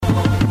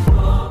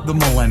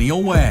The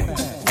Millennial Way,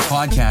 a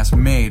podcast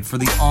made for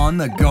the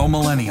on-the-go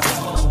millennial,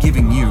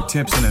 giving you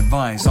tips and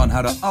advice on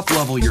how to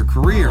up-level your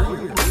career,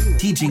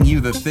 teaching you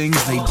the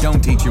things they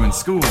don't teach you in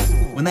school.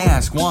 When they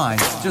ask why,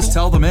 just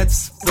tell them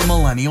it's The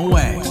Millennial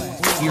Way.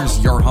 Here's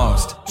your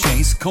host,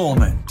 Chase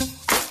Coleman.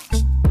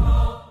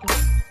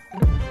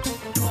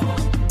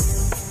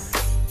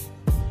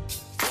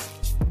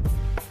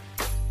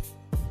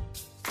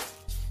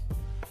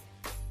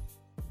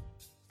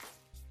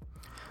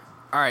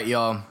 All right,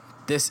 y'all.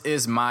 This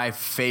is my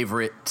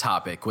favorite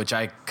topic, which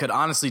I could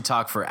honestly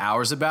talk for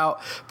hours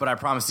about, but I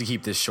promise to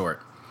keep this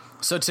short.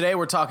 So today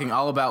we're talking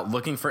all about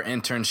looking for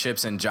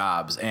internships and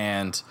jobs,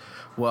 and,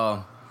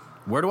 well,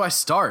 where do I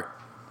start?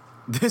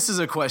 This is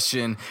a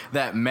question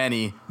that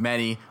many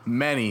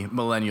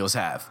millennials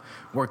have.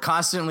 We're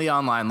constantly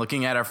online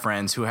looking at our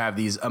friends who have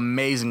these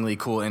amazingly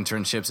cool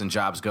internships and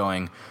jobs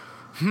going,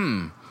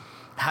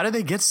 how did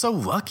they get so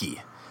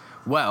lucky?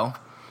 Well,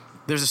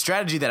 there's a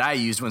strategy that I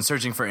used when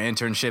searching for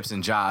internships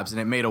and jobs, and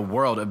it made a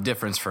world of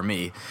difference for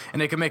me,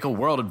 and it can make a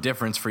world of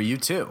difference for you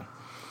too.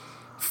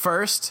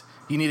 First,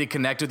 you need to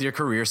connect with your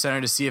career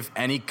center to see if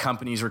any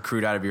companies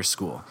recruit out of your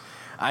school.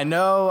 I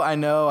know, I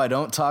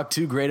don't talk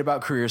too great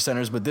about career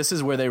centers, but this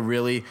is where they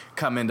really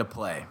come into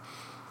play.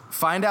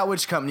 Find out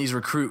which companies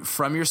recruit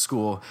from your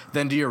school,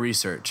 then do your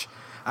research.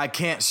 I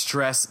can't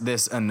stress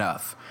this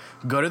enough.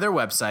 Go to their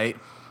website,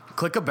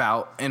 click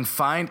About, and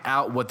find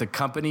out what the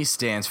company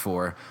stands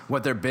for,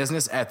 what their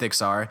business ethics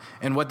are,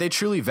 and what they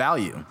truly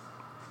value.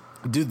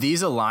 Do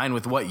these align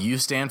with what you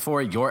stand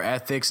for, your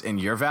ethics,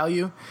 and your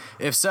value?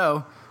 If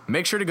so,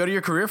 make sure to go to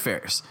your career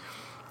fairs.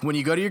 When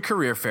you go to your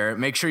career fair,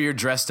 make sure you're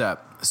dressed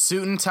up.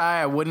 Suit and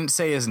tie I wouldn't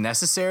say is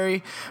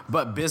necessary,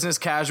 but business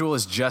casual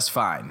is just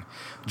fine.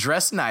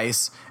 Dress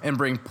nice and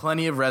bring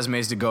plenty of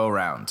resumes to go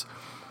around.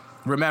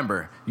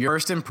 Remember, your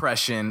first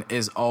impression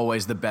is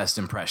always the best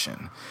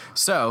impression.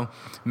 So,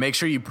 make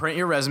sure you print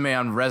your resume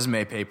on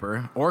resume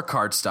paper or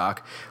cardstock.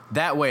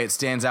 That way it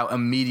stands out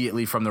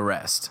immediately from the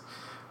rest.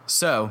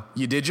 So,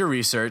 you did your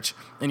research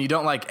and you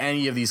don't like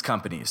any of these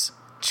companies.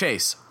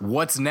 Chase,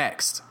 what's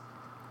next?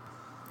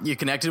 You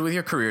connected with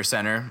your career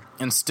center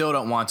and still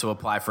don't want to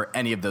apply for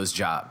any of those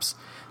jobs.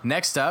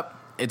 Next up,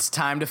 it's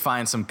time to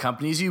find some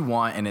companies you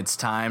want, and it's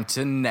time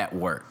to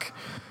network.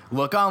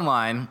 Look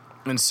online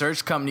and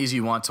search companies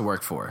you want to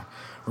work for.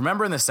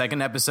 Remember in the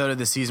second episode of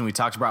the season we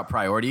talked about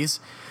priorities?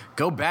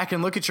 Go back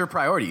and look at your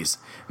priorities.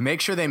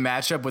 Make sure they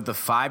match up with the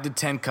 5 to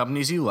 10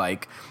 companies you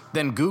like,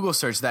 then Google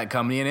search that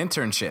company in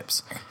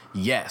internships.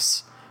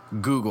 Yes,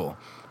 Google.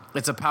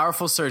 It's a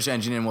powerful search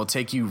engine and will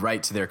take you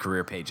right to their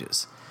career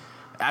pages.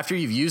 After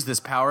you've used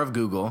this power of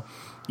Google,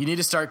 you need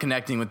to start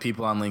connecting with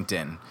people on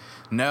LinkedIn.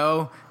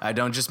 No, I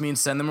don't just mean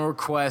send them a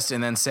request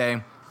and then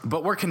say,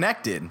 but we're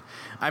connected.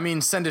 I mean,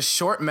 send a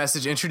short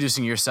message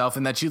introducing yourself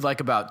and that you'd like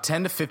about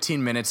 10 to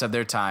 15 minutes of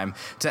their time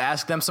to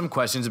ask them some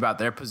questions about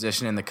their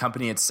position in the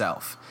company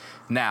itself.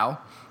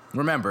 Now,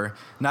 remember,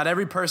 not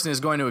every person is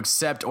going to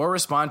accept or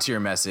respond to your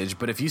message,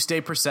 but if you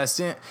stay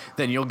persistent,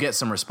 then you'll get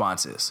some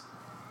responses.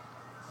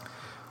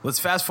 Let's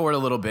fast forward a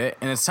little bit,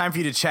 and it's time for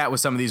you to chat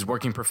with some of these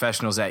working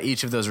professionals at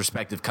each of those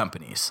respective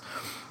companies.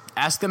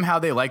 Ask them how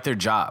they like their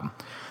job.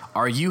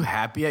 Are you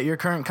happy at your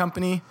current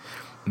company?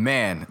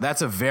 Man,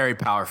 that's a very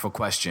powerful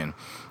question.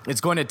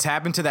 It's going to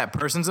tap into that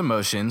person's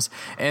emotions,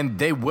 and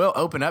they will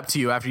open up to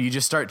you after you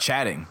just start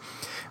chatting.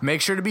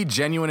 Make sure to be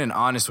genuine and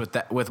honest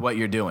with what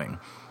you're doing.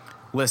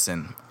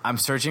 Listen, I'm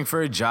searching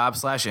for a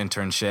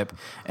job/internship,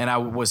 and I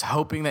was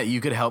hoping that you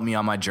could help me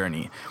on my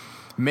journey.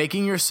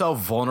 Making yourself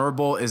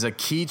vulnerable is a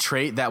key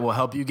trait that will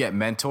help you get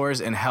mentors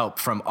and help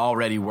from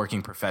already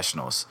working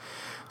professionals.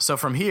 So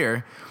from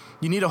here,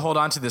 you need to hold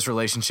on to this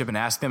relationship and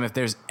ask them if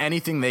there's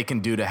anything they can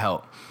do to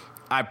help.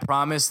 I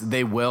promise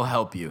they will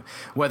help you.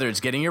 Whether it's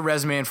getting your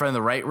resume in front of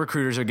the right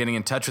recruiters or getting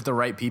in touch with the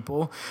right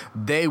people,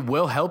 they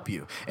will help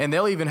you. And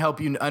they'll even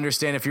help you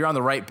understand if you're on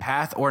the right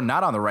path or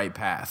not on the right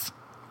path.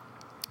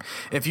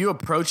 If you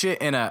approach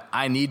it in a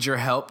I need your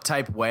help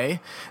type way,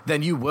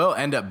 then you will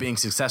end up being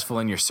successful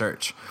in your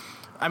search.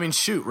 I mean,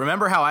 shoot,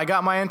 remember how I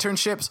got my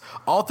internships?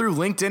 All through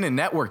LinkedIn and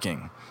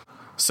networking.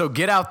 So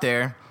get out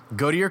there,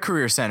 go to your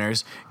career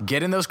centers,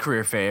 get in those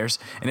career fairs,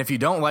 and if you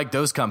don't like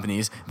those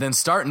companies, then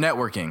start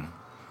networking.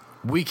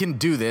 We can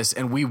do this,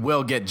 and we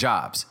will get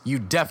jobs. You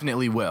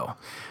definitely will.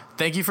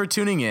 Thank you for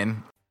tuning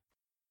in.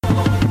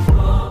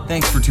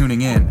 Thanks for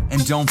tuning in,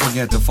 and don't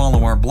forget to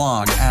follow our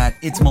blog at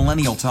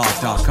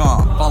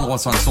itsmillennialtalk.com. Follow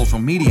us on social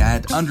media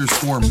at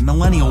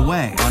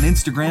 _millennialway on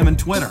Instagram and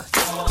Twitter.